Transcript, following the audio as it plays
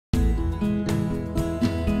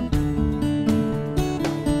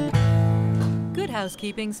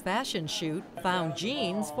Housekeeping's fashion shoot found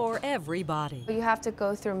jeans for every body. You have to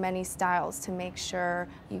go through many styles to make sure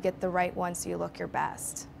you get the right one so you look your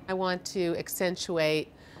best. I want to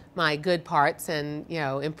accentuate my good parts and,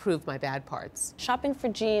 improve my bad parts. Shopping for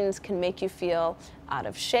jeans can make you feel out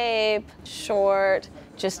of shape, short,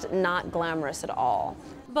 just not glamorous at all.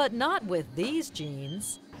 But not with these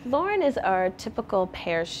jeans. Lauren is our typical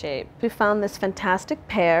pear shape. We found this fantastic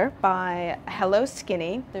pair by Hello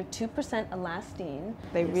Skinny. They're 2% elastine.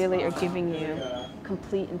 They really are giving you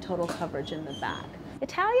complete and total coverage in the back.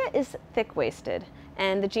 Italia is thick-waisted,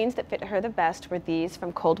 and the jeans that fit her the best were these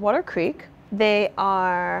from Coldwater Creek. They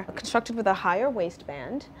are constructed with a higher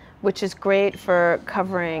waistband, which is great for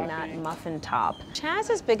covering that muffin top.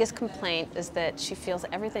 Chaz's biggest complaint is that she feels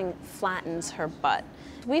everything flattens her butt.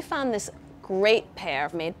 We found this great pair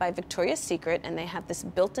made by Victoria's Secret, and they have this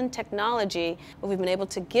built-in technology where we've been able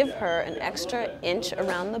to give her an extra inch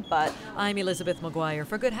around the butt. I'm Elizabeth McGuire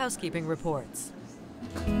for Good Housekeeping Reports.